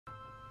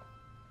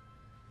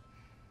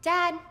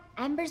Dad,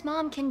 Ember's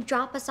mom can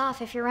drop us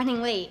off if you're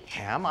running late.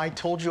 Cam, I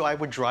told you I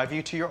would drive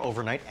you to your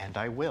overnight, and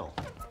I will.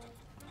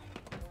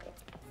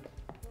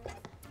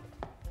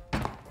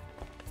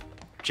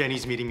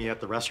 Jenny's meeting me at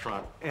the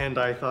restaurant, and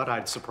I thought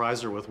I'd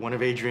surprise her with one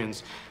of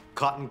Adrienne's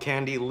cotton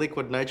candy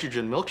liquid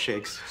nitrogen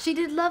milkshakes. She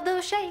did love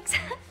those shakes.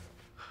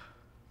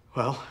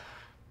 Well,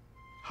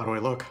 how do I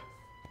look?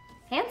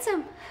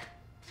 Handsome.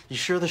 You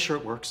sure the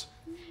shirt works?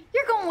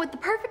 You're going with the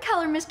perfect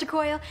color, Mr.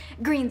 Coyle.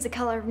 Green's the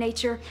color of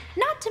nature.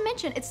 Not to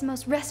mention, it's the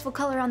most restful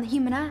color on the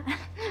human eye.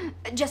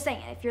 Just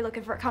saying, if you're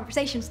looking for a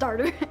conversation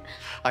starter.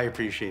 I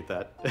appreciate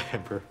that,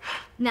 Ember.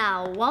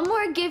 Now, one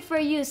more gift for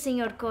you,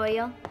 Senor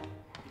Coyle.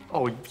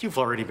 Oh, you've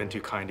already been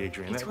too kind,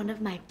 Adrienne. It's one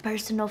of my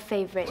personal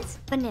favorites.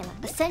 Vanilla,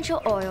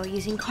 essential oil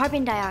using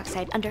carbon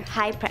dioxide under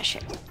high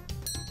pressure.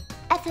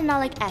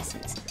 Ethanolic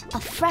essence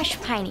of fresh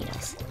pine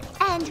needles.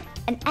 And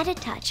an added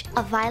touch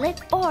of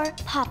violet or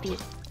poppy.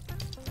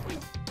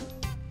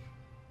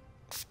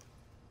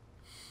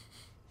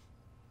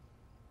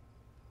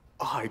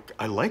 Oh,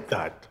 I like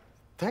that.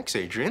 Thanks,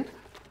 Adrienne.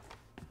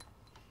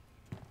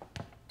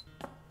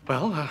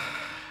 Well,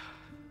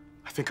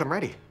 I think I'm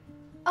ready.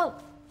 Oh,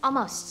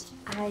 almost.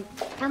 I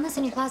found this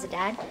in your closet,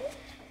 Dad.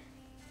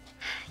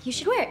 You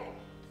should wear it.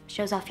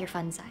 Shows off your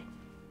fun side.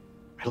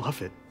 I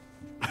love it.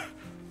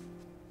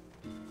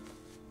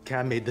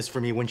 Cam made this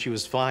for me when she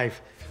was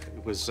 5.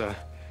 It was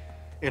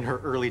in her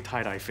early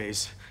tie-dye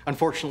phase.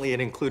 Unfortunately, it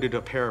included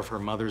a pair of her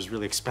mother's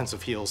really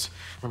expensive heels.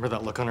 Remember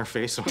that look on her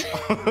face?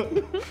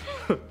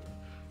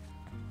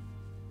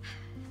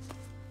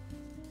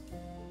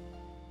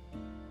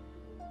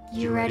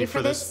 You ready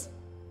for this?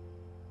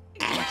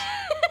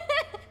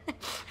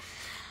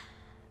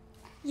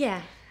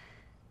 Yeah.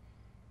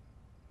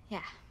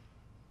 Yeah.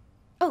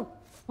 Oh,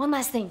 one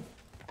last thing.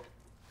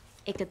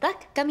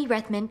 Iktatak, gummy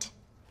breath mint.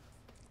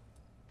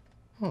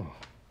 Oh.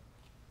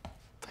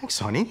 Thanks,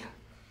 honey.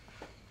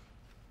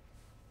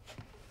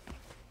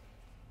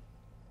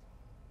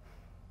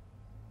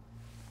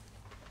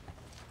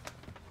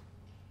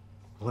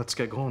 Let's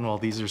get going while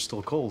these are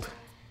still cold.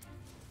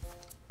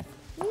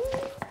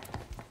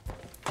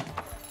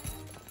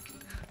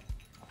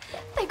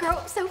 They grow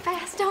up so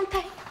fast, don't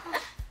they?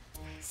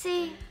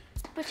 See,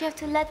 but you have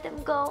to let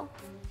them go.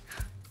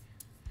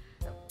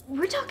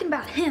 We're talking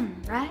about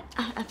him, right?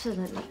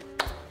 Absolutely.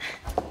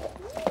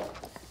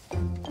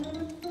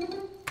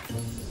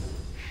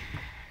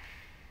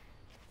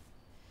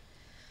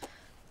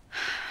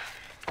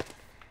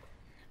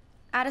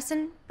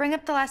 Addison, bring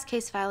up the last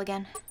case file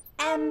again.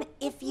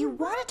 If you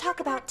want to talk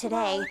about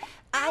today,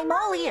 I'm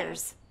all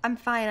ears. I'm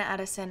fine,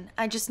 Addison.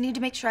 I just need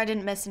to make sure I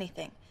didn't miss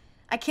anything.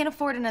 I can't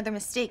afford another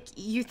mistake.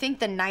 You think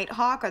the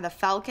Nighthawk or the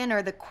Falcon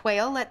or the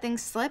Quail let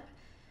things slip?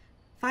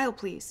 File,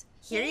 please.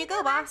 Here you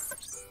go,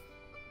 boss.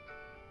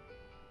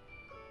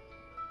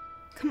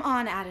 Come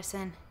on,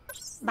 Addison.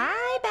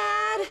 My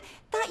bad.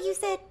 Thought you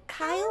said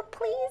Kyle,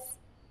 please?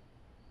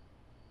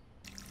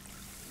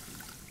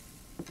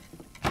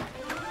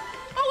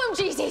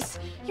 OMG's!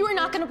 You are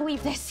not gonna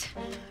believe this.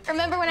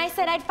 Remember when I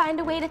said I'd find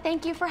a way to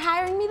thank you for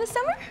hiring me this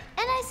summer? And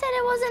I said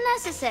it wasn't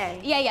necessary.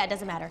 Yeah, it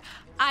doesn't matter.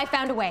 I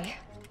found a way.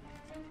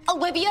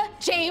 Olivia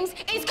James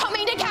is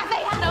coming to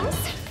Cafe Adams.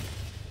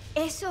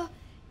 Eso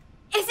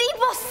es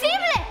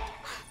imposible!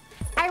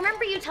 I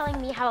remember you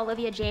telling me how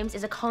Olivia James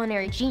is a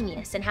culinary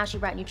genius and how she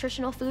brought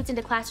nutritional foods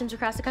into classrooms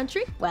across the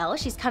country. Well,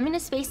 she's coming to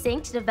Space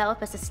Inc. to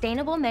develop a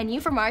sustainable menu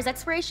for Mars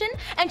exploration,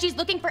 and she's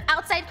looking for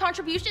outside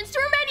contributions to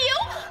her menu.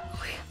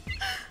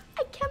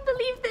 I can't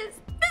believe this.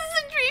 This is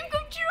a dream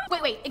come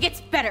true. Wait, it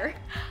gets better.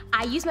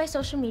 I used my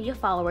social media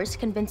followers to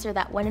convince her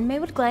that when in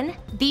Maywood Glen,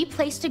 the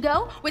place to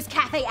go was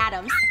Cafe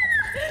Adams.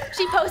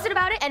 She posted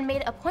about it and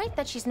made a point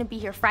that she's gonna be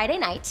here Friday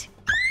night.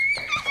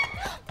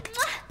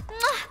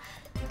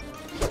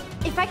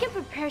 If I can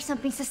prepare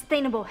something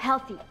sustainable,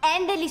 healthy,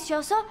 and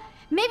delicioso,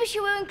 maybe she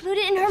will include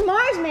it in her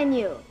Mars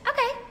menu.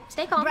 Okay,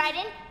 stay calm.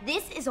 Bryden,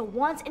 this is a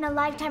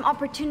once-in-a-lifetime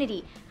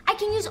opportunity. I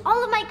can use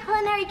all of my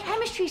culinary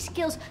chemistry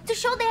skills to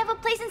show they have a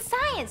place in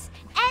science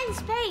and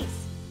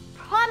space.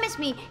 Promise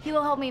me he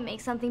will help me make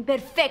something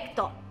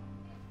perfecto.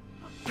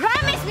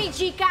 Promise me,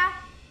 chica!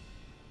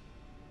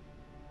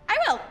 I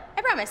will,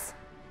 I promise.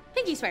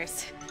 Pinky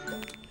swears.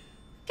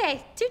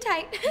 Okay, too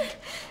tight.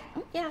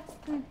 Yeah.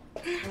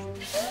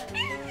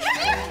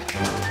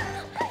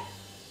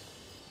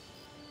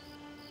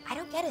 I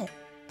don't get it.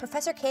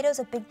 Professor Cato's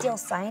a big deal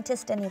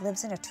scientist and he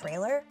lives in a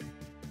trailer?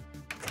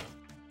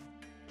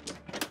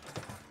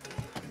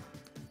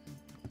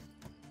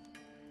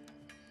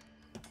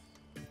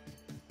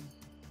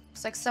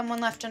 Looks like someone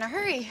left in a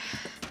hurry.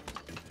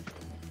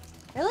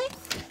 Really?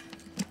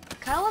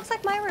 Kinda looks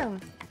like my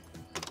room.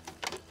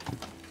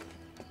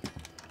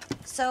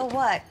 So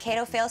what?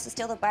 Cato fails to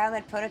steal the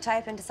biomed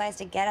prototype and decides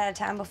to get out of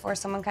town before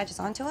someone catches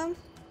on to him?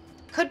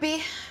 Could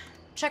be.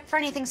 Check for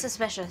anything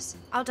suspicious.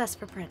 I'll dust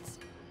for prints.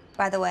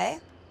 By the way,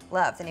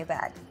 love the new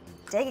bag.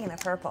 Digging the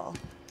purple.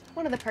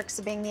 One of the perks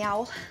of being the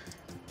owl.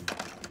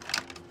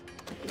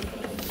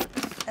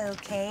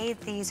 Okay,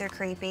 these are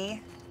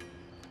creepy.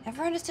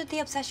 Never understood the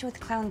obsession with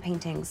clown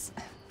paintings.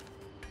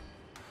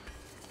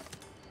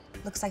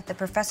 Looks like the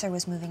professor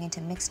was moving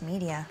into mixed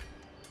media.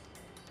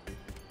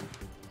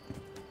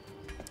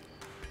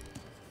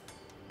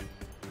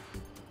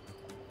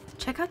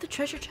 Check out the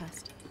treasure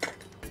chest.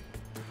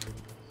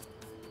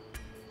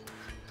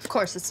 Of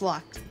course, it's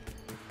locked.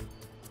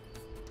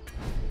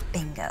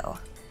 Bingo.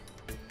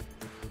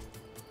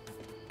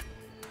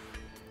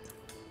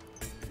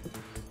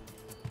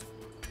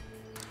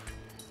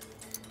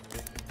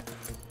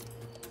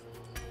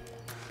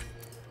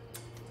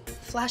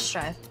 Flash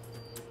drive.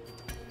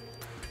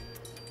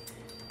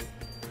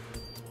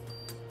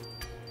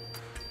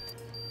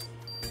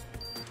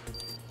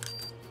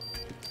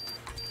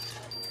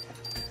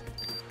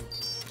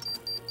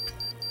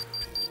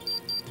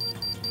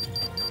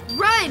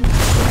 Run!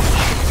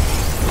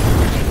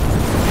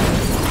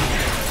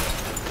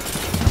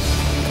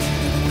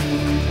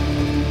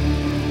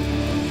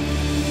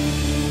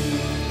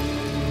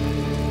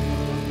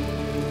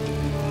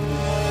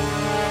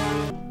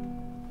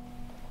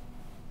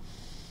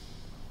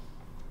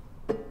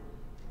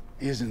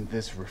 Isn't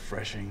this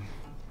refreshing?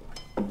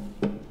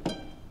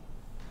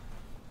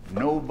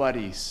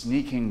 Nobody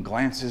sneaking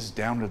glances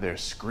down to their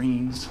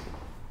screens.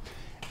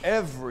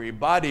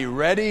 Everybody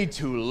ready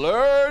to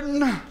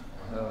learn?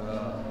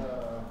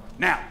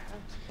 Now,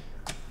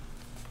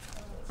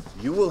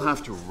 you will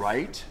have to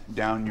write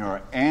down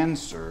your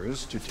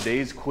answers to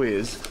today's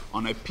quiz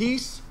on a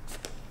piece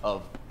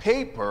of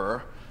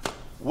paper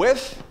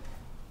with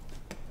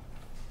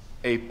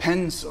a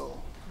pencil.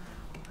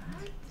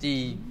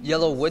 The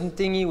yellow wooden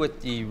thingy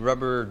with the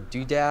rubber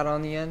doodad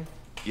on the end?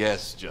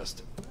 Yes,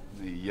 Justin.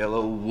 The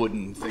yellow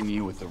wooden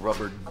thingy with the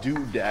rubber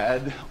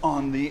doodad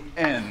on the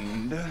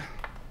end.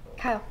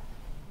 Kyle.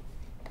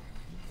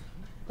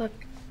 Look,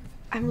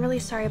 I'm really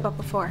sorry about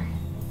before.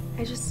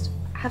 I just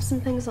have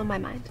some things on my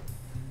mind.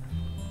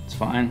 It's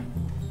fine.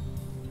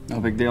 No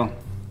big deal.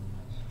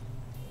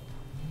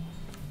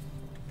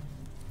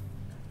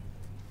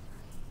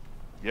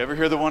 You ever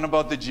hear the one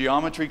about the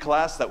geometry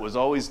class that was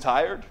always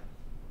tired?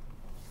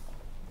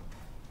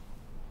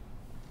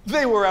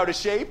 They were out of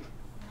shape.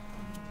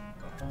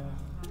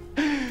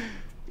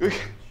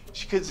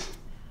 Because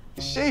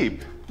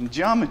shape and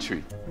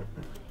geometry.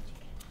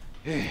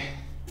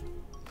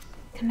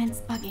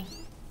 Commence bugging.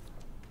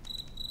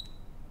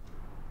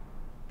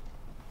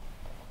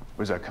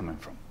 Where's that coming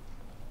from?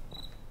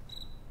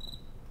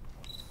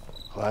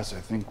 Class, I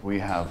think we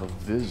have a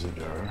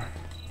visitor.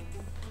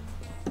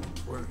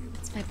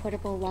 It's my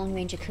portable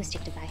long-range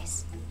acoustic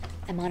device.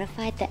 I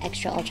modified the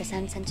extra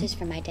ultrasound sensors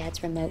for my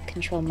dad's remote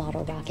control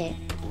model rocket.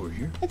 Over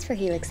here? It's for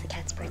Helix the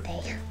cat's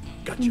birthday.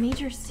 Gotcha. You made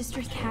your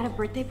sister's cat a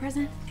birthday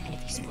present? And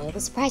if you spoil the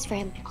surprise for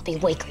him, I'll be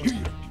way crazy.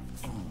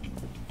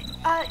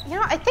 You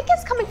know, I think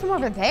it's coming from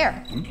over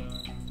there.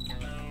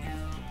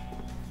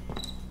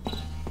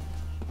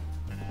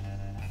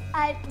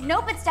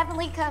 Nope, it's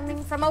definitely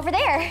coming from over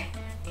there.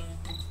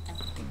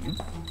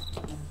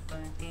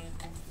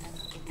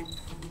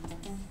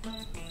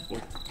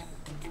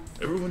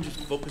 Everyone just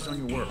focus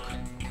on your work.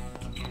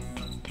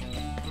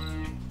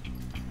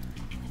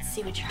 Let's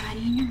see what you're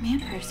hiding in your man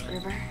purse,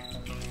 Gruber.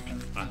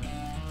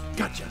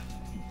 Gotcha.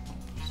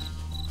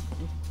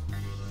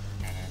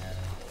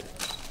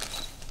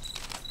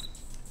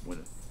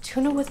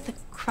 Tuna with the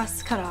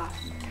crust cut off.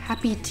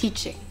 Happy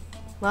teaching.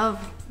 Love,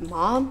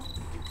 Mom.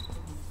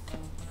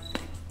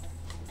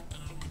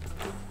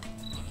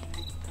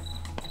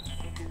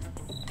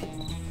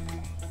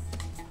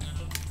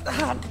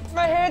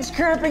 My head's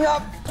cramping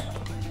up.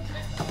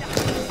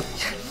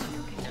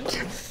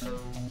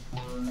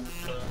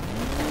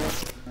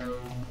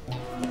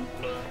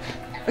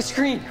 A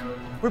screen.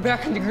 We're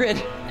back on the grid.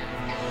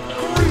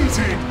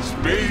 Greetings,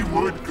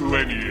 Maywood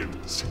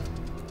Glenians.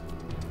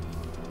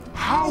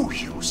 How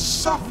you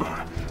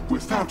suffer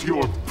without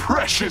your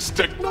precious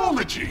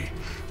technology.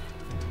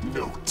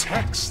 No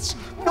texts,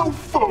 no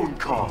phone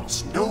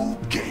calls, no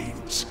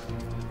games.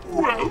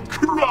 Well,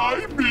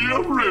 cry me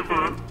a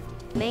river.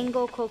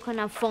 Mango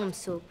coconut foam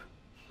soup.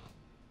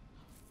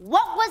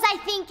 What was I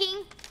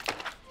thinking?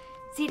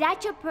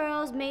 Sriracha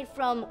pearls made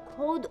from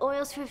cold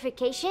oil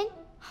purification?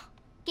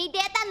 Que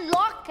idea tan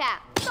loca!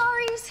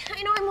 Sorry,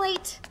 I know I'm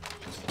late.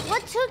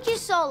 What took you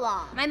so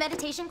long? My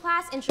meditation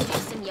class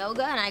introduced some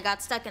yoga, and I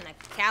got stuck in the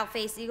cow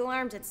face eagle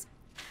arms. It's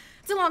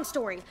a long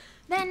story.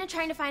 Then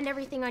trying to find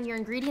everything on your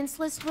ingredients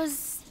list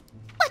was,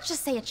 let's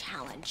just say, a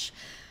challenge.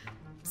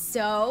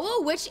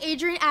 So, which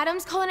Adrienne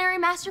Attoms culinary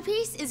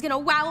masterpiece is gonna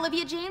wow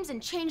Olivia James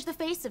and change the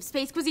face of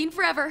space cuisine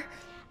forever?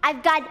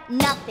 I've got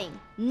nothing.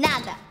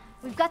 Nada.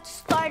 We've got to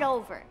start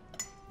over.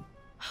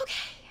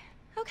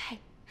 Okay.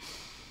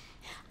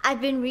 I've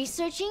been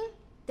researching.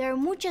 There are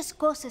muchas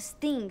cosas,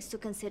 things to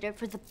consider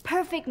for the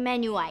perfect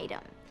menu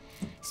item.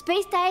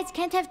 Space diets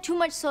can't have too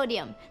much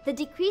sodium. The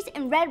decrease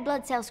in red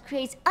blood cells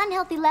creates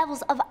unhealthy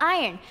levels of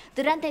iron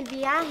durante el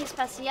viaje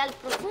espacial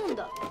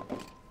profundo.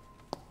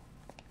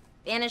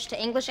 Spanish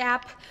to English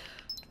app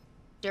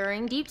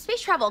during deep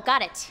space travel.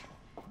 Got it.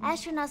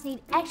 Astronauts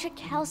need extra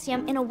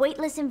calcium in a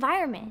weightless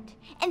environment.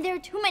 And there are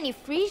too many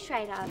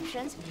freeze-dried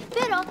options,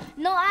 pero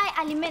no hay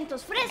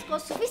alimentos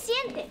frescos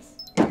suficientes.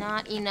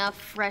 Not enough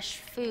fresh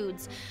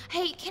foods.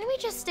 Hey, can we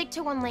just stick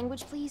to one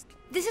language, please?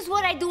 This is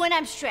what I do when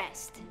I'm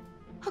stressed.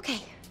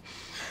 Okay.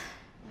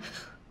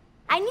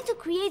 I need to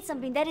create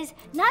something that is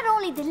not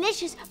only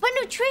delicious, but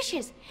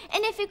nutritious.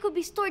 And if it could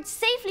be stored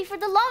safely for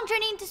the long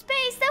journey into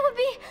space, that would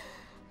be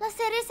la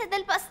cereza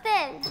del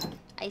pastel.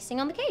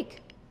 Icing on the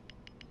cake.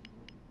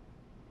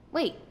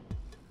 Wait,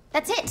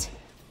 that's it.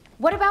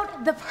 What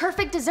about the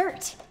perfect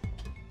dessert?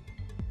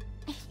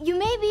 You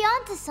may be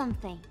onto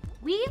something.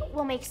 We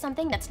will make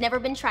something that's never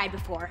been tried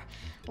before.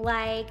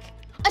 Like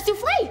a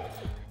souffle!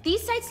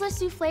 These sites list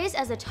souffles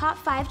as a top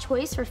 5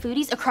 choice for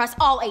foodies across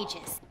all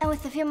ages. And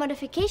with a few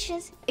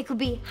modifications, it could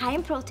be high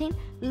in protein,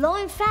 low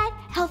in fat,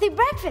 healthy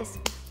breakfast.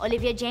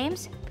 Olivia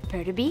James,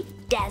 prepare to be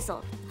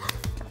dazzled.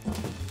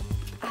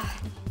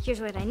 Here's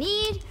what I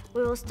need.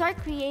 We will start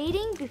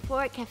creating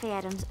before Cafe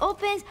Adams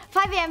opens,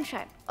 5 a.m.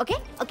 sharp.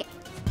 Okay? Okay.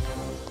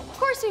 Of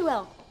course we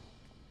will.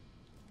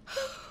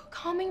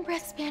 Calming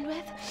breaths,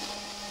 Bandweth.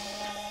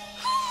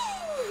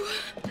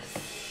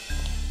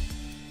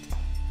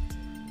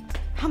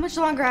 How much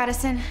longer,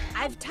 Addison?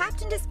 I've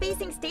tapped into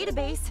Spacing's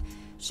database.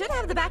 Should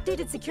have the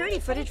backdated security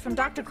footage from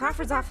Dr.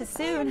 Crawford's office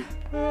soon.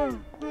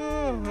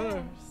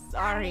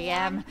 Sorry,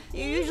 Em.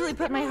 You usually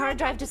put my hard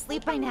drive to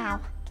sleep by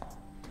now.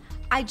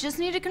 I just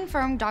need to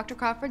confirm Dr.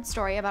 Crawford's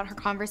story about her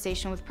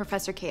conversation with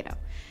Professor Cato.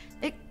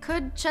 It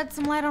could shed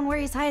some light on where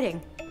he's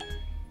hiding.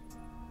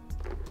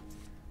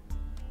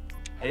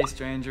 Hey,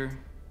 stranger.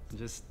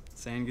 Just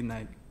saying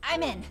goodnight.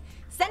 I'm in.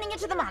 Sending it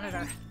to the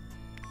monitor.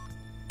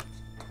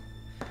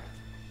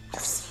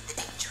 You've seen the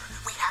danger.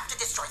 We have to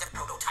destroy the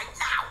prototype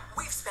now.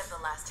 We've spent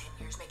the last 10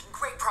 years making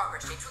great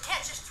progress, James. We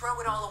can't just throw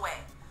it all away.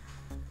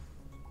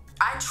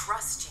 I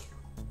trust you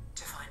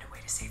to find a way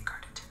to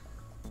safeguard it.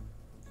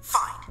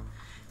 Fine.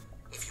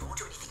 If you won't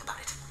do anything about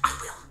it, I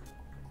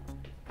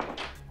will.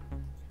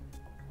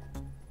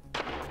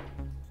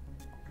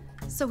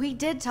 So he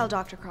did tell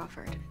Dr.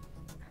 Crawford.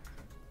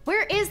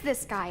 Where is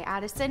this guy,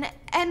 Addison?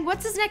 And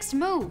what's his next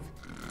move?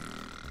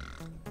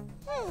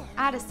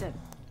 Addison.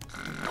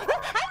 I'm